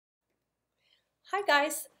Hi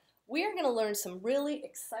guys, we are going to learn some really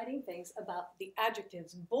exciting things about the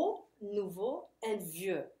adjectives beau, nouveau, and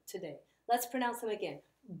vieux today. Let's pronounce them again.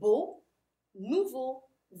 Beau, nouveau,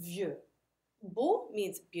 vieux. Beau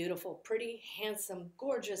means beautiful, pretty, handsome,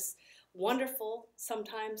 gorgeous, wonderful,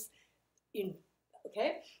 sometimes.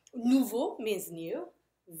 Okay? Nouveau means new.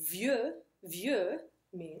 Vieux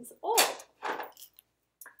means old.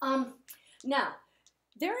 Now,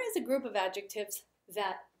 there is a group of adjectives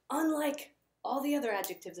that, unlike all the other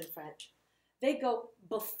adjectives in French, they go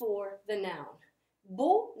before the noun.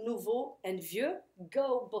 Beau, nouveau, and vieux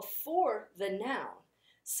go before the noun.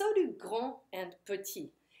 So do grand and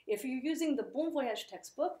petit. If you're using the Bon Voyage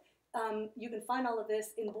textbook, you can find all of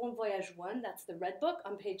this in Bon Voyage 1, that's the red book,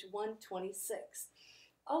 on page 126.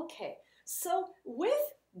 Okay, so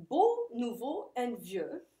with beau, nouveau, and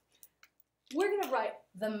vieux, we're going to write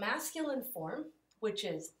the masculine form, which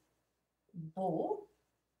is beau.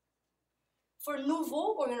 For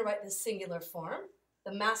nouveau, we're going to write the singular form,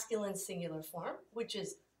 the masculine singular form, which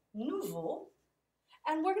is nouveau.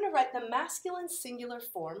 And we're going to write the masculine singular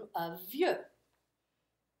form of vieux,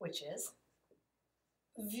 which is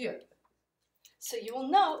vieux. So you will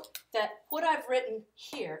note that what I've written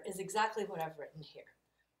here is exactly what I've written here.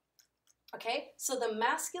 Okay, so the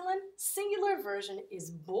masculine singular version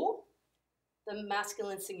is beau, the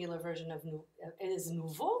masculine singular version of is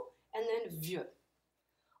nouveau, and then vieux.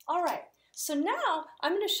 All right, so now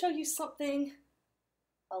I'm going to show you something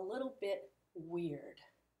a little bit weird,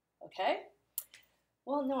 okay?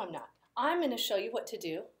 Well, no, I'm not. I'm going to show you what to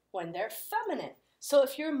do when they're feminine. So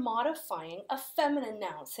if you're modifying a feminine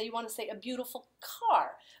noun, say you want to say a beautiful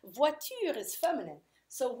car, voiture is feminine.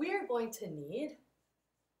 So we're going to need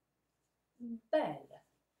belle.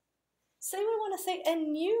 Say we want to say a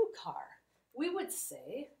new car, we would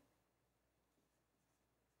say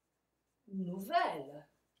nouvelle.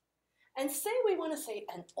 And say we want to say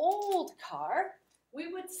an old car,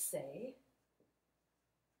 we would say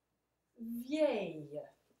vieille.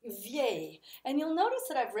 Vieille. And you'll notice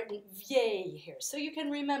that I've written vieille here, so you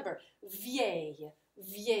can remember vieille,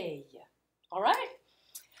 vieille. All right?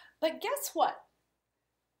 But guess what?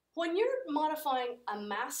 When you're modifying a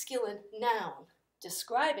masculine noun,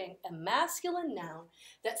 describing a masculine noun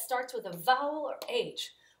that starts with a vowel or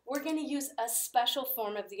H, we're going to use a special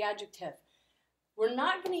form of the adjective. We're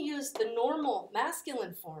not going to use the normal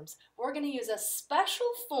masculine forms. We're going to use a special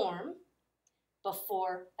form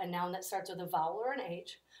before a noun that starts with a vowel or an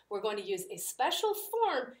H. We're going to use a special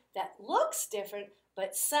form that looks different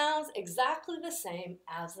but sounds exactly the same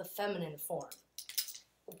as the feminine form.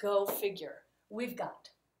 Go figure. We've got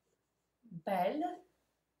belle,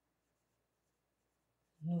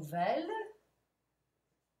 nouvelle,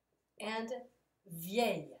 and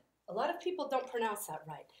vieille. A lot of people don't pronounce that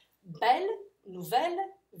right. Belle, nouvelle,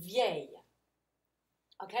 vieille.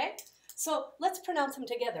 Okay? So let's pronounce them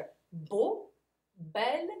together. Beau,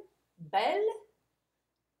 belle, belle,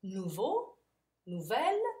 nouveau,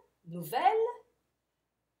 nouvelle, nouvelle,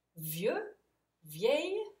 vieux,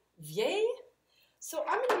 vieille, vieille. So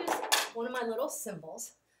I'm going to use one of my little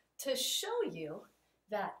symbols to show you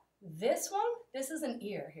that this one, this is an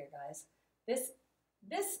ear here, guys. This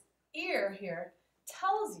ear here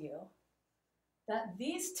tells you that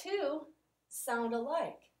these two sound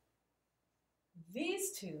alike.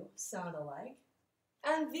 These two sound alike,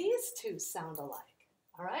 and these two sound alike.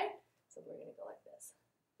 All right? So we're going to go like this.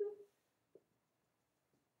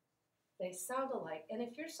 They sound alike. And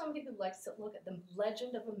if you're somebody who likes to look at the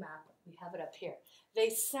legend of a map, we have it up here. They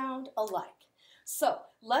sound alike. So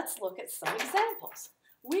let's look at some examples.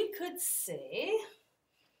 We could say,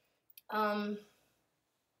 un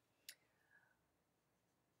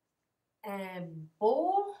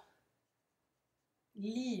beau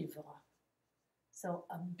livre. So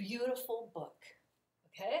a beautiful book,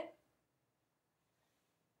 okay?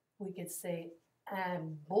 We could say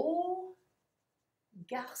un beau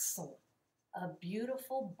garçon, a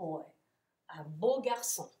beautiful boy, un beau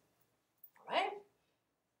garçon, all right?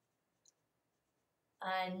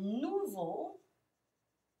 Un nouveau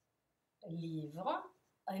livre,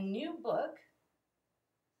 a new book,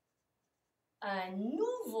 un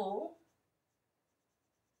nouveau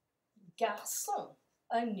garçon,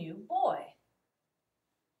 a new boy.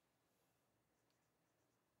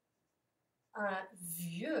 Un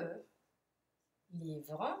vieux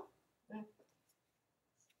livre,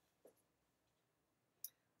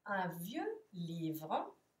 un vieux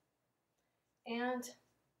livre, and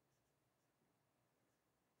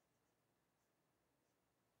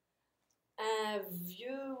un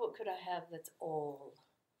vieux, what could I have that's old?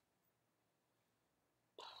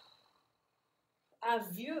 Un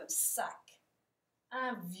vieux sac.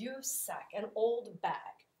 Un vieux sac, an old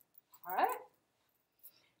bag. All right?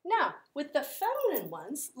 Now, with the feminine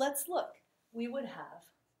ones, let's look. We would have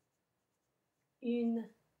une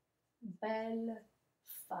belle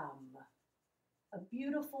femme, a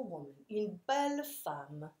beautiful woman. Une belle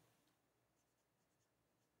femme.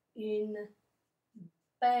 Une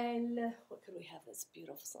belle, what could we have that's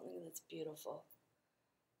beautiful? Something that's beautiful.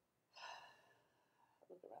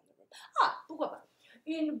 Look around the room. Ah, pourquoi pas?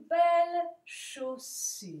 Une belle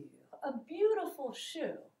chaussure, a beautiful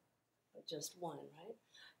shoe. But just one, right?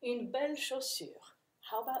 Une belle chaussure.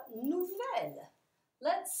 How about nouvelle?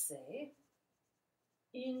 Let's say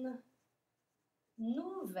une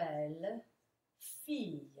nouvelle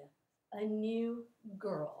fille, a new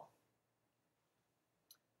girl.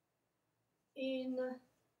 Une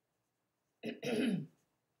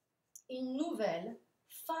nouvelle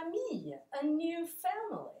famille, a new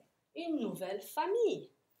family. Une nouvelle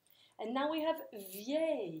famille. And now we have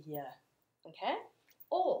vieille, okay?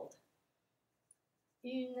 Old.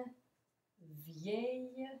 Une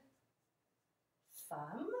vieille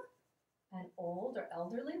femme, an old or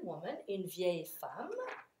elderly woman. Une vieille femme.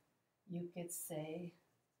 You could say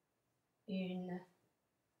une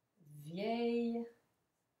vieille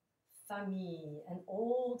famille, an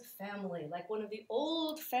old family, like one of the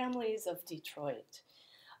old families of Detroit.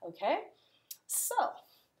 Okay? So,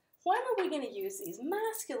 when are we going to use these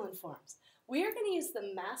masculine forms? We are going to use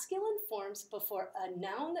the masculine forms before a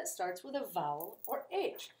noun that starts with a vowel or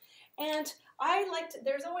H. And I like to,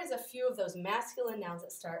 there's always a few of those masculine nouns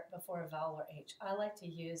that start before a vowel or H. I like to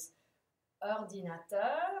use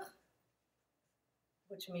ordinateur,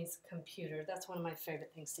 which means computer. That's one of my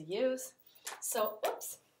favorite things to use. So,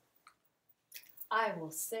 oops, I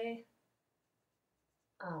will say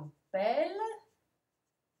un bel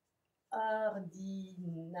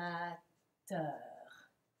ordinateur.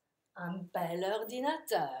 Un bel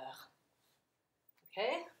ordinateur.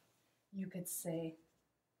 Okay? You could say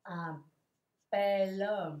un bel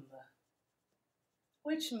homme,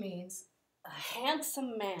 which means a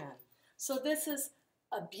handsome man. So this is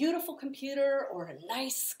a beautiful computer or a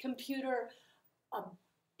nice computer, a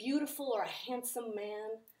beautiful or a handsome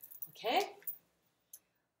man. Okay?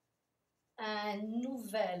 Un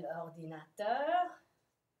nouvel ordinateur.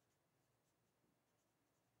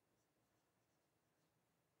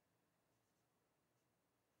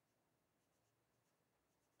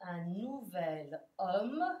 Un nouvel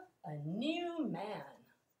homme, a new man.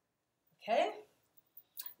 Okay?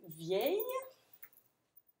 Vieille.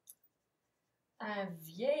 Un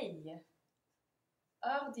vieil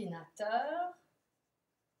ordinateur.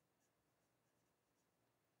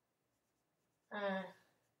 Un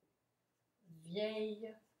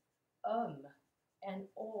vieil homme, an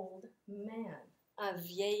old man. Un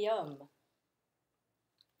vieil homme.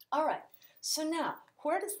 All right, so now,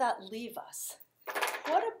 where does that leave us?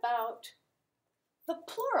 What about the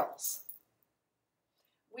plurals?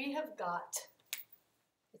 We have got,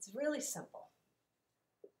 it's really simple.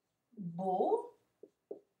 Beau,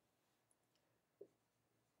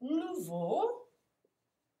 nouveau.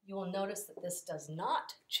 You will notice that this does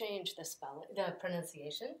not change the spelling, the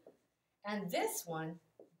pronunciation, and this one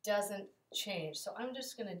doesn't change. So I'm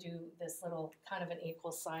just going to do this little kind of an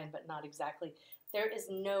equal sign, but not exactly. There is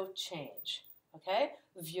no change. Okay?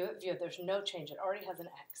 Vieux, vieux, there's no change. It already has an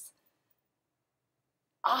X.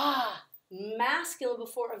 Ah, masculine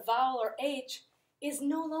before a vowel or H is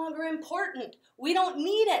no longer important. We don't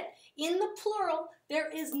need it. In the plural, there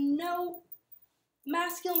is no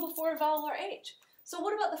masculine before a vowel or H. So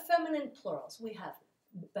what about the feminine plurals? We have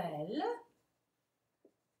belle,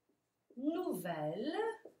 nouvelle,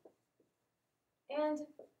 and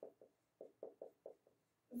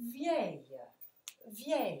vieille.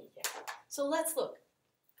 Vieille. So let's look.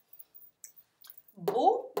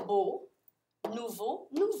 Beau, beau, nouveau,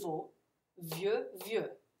 nouveau, vieux, vieux.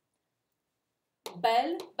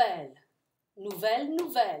 Belle, belle, nouvelle,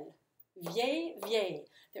 nouvelle, vieille, vieille.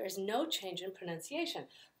 There is no change in pronunciation,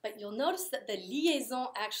 but you'll notice that the liaison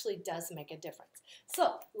actually does make a difference.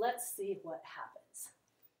 So let's see what happens.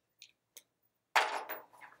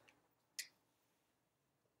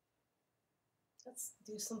 Let's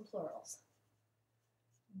do some plurals.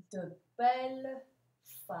 De belles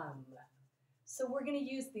femmes. So we're going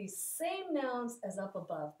to use these same nouns as up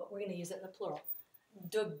above, but we're going to use it in the plural.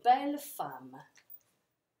 De belles femmes.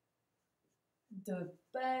 De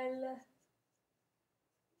belles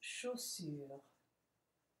chaussures.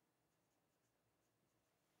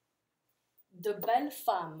 De belles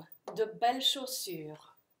femmes. De belles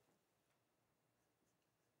chaussures.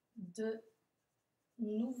 De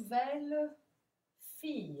nouvelles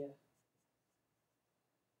filles.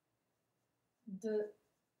 de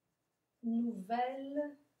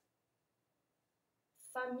nouvelles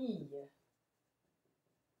familles.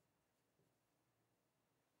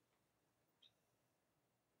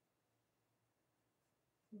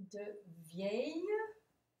 De vieilles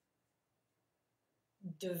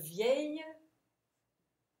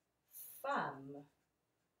femmes.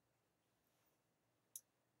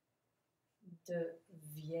 De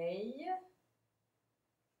vieilles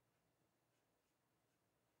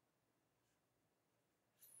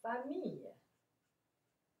familles.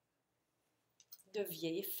 De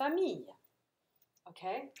vieilles familles.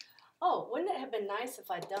 Okay? Oh, wouldn't it have been nice if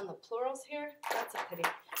I'd done the plurals here? That's a pity.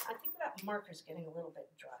 I think that marker's getting a little bit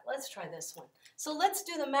dry. Let's try this one. So let's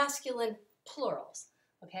do the masculine plurals.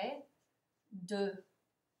 Okay? De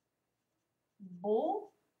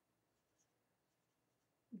beaux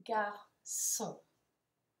garçons.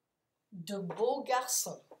 De beaux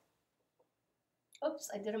garçons. Oops,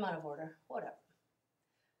 I did them out of order. Whatever.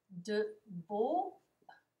 De beaux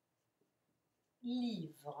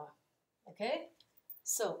livres. Okay?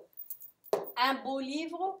 So, un beau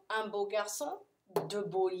livre, un beau garçon, de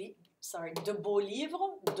beaux livres,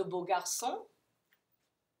 de beaux garçons,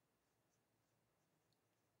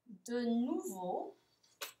 de nouveaux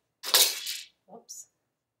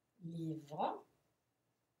livres,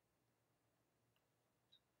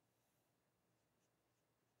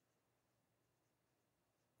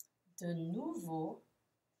 de nouveaux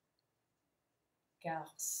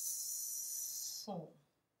garçons.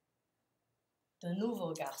 De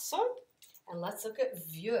nouveaux garçons. And let's look at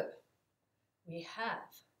vieux. We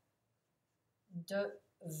have de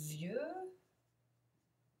vieux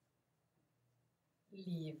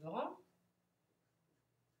livres,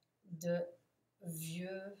 de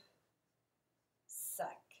vieux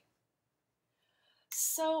sacs.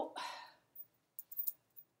 So,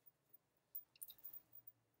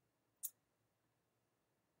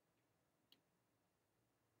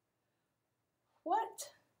 what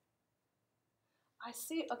I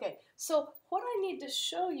see, okay, so what I need to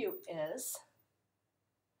show you is,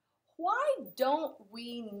 why don't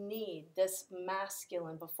we need this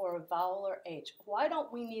masculine before a vowel or H? Why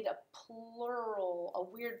don't we need a plural, a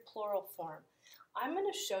weird plural form? I'm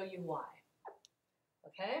going to show you why,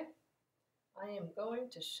 okay? I am going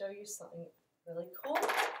to show you something really cool.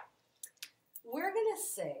 We're going to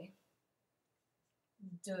say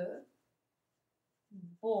de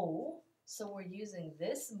beau, so we're using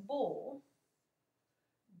this beau,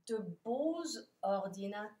 de beaux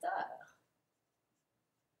ordinateurs.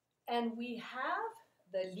 And we have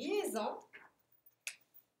the liaison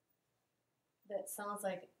that sounds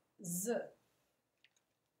like z.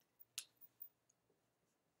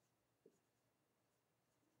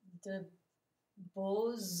 De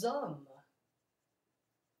beaux hommes.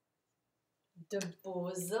 De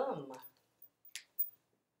beaux hommes.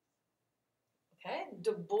 Okay,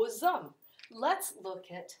 de beaux hommes. Let's look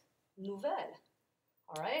at nouvelle.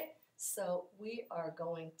 All right, so we are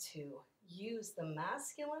going to use the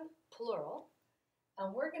masculine plural,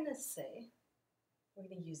 and we're going to say, we're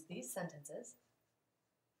going to use these sentences,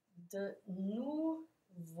 de nouveaux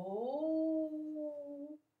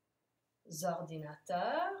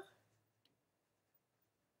ordinateurs,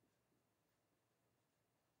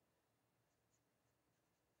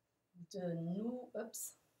 de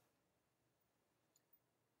nouveaux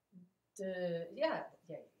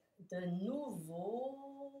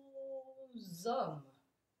hommes.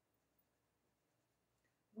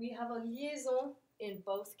 We have a liaison in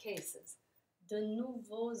both cases. De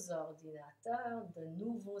nouveaux ordinateurs, de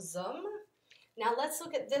nouveaux hommes. Now let's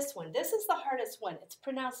look at this one. This is the hardest one. It's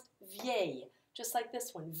pronounced vieille, just like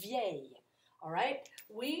this one, vieille. All right?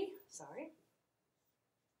 We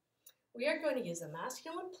are going to use a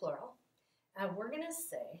masculine plural, and we're going to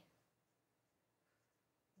say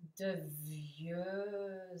de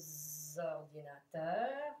vieux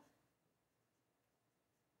ordinateurs,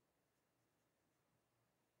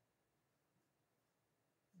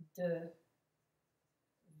 de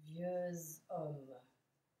vieux hommes.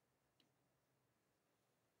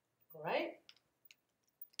 All right?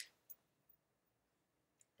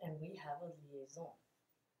 And we have a liaison.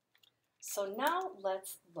 So now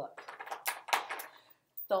let's look.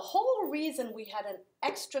 The whole reason we had an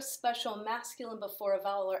extra special masculine before a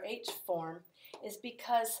vowel or H form is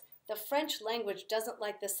because the French language doesn't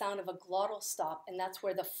like the sound of a glottal stop, and that's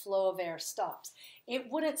where the flow of air stops. It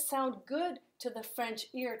wouldn't sound good to the French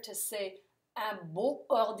ear to say un beau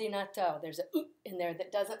ordinateur. There's a in there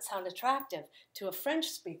that doesn't sound attractive to a French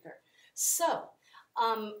speaker. So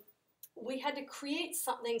we had to create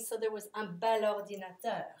something so there was un bel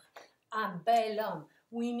ordinateur, un bel homme.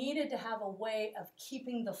 we needed to have a way of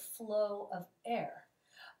keeping the flow of air.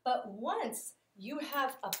 But once you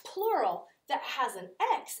have a plural that has an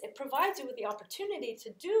X, it provides you with the opportunity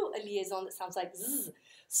to do a liaison that sounds like Z.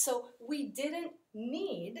 So we didn't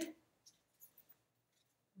need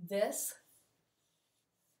this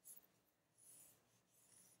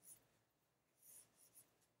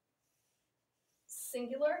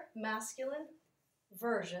singular masculine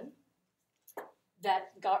version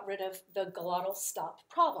that got rid of the glottal stop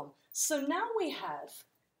problem. So now we have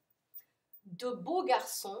de beaux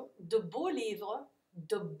garçons, de beaux livres,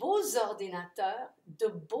 de beaux ordinateurs, de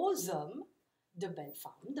beaux hommes, de belles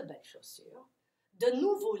femmes, de belles chaussures, de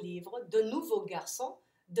nouveaux livres, de nouveaux garçons,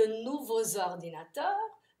 de nouveaux ordinateurs,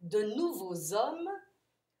 de nouveaux hommes,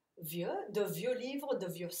 vieux, de vieux livres, de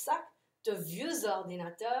vieux sacs, de vieux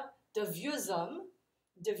ordinateurs, de vieux hommes,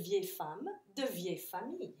 de vieilles femmes, de vieilles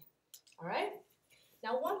familles. All right?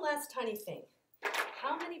 Now, one last tiny thing.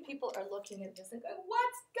 How many people are looking at this and going,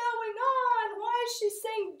 what's going on? Why is she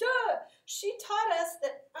saying de? She taught us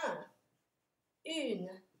that un, une,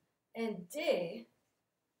 and des.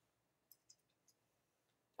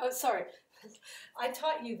 Oh, sorry. I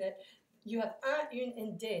taught you that you have un, une,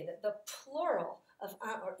 and des, that the plural of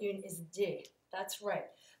un or une is des. That's right.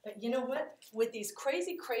 But you know what? With these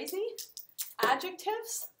crazy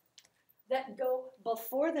adjectives that go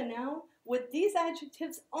before the noun, with these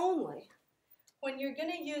adjectives only, when you're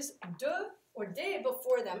going to use de or des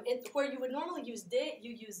before them, where you would normally use des,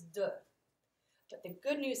 you use de. But the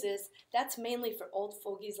good news is that's mainly for old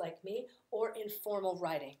fogies like me or in formal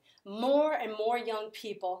writing. More and more young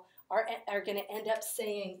people are going to end up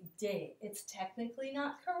saying des. It's technically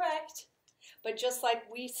not correct, but just like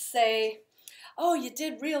we say, oh, you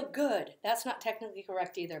did real good. That's not technically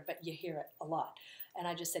correct either, but you hear it a lot. And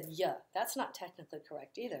I just said, yeah, that's not technically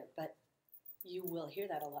correct either, but you will hear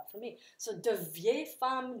that a lot from me. So, de vieilles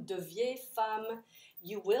femmes,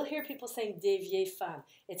 you will hear people saying des vieilles femmes.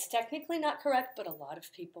 It's technically not correct, but a lot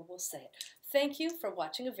of people will say it. Thank you for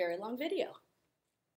watching a very long video.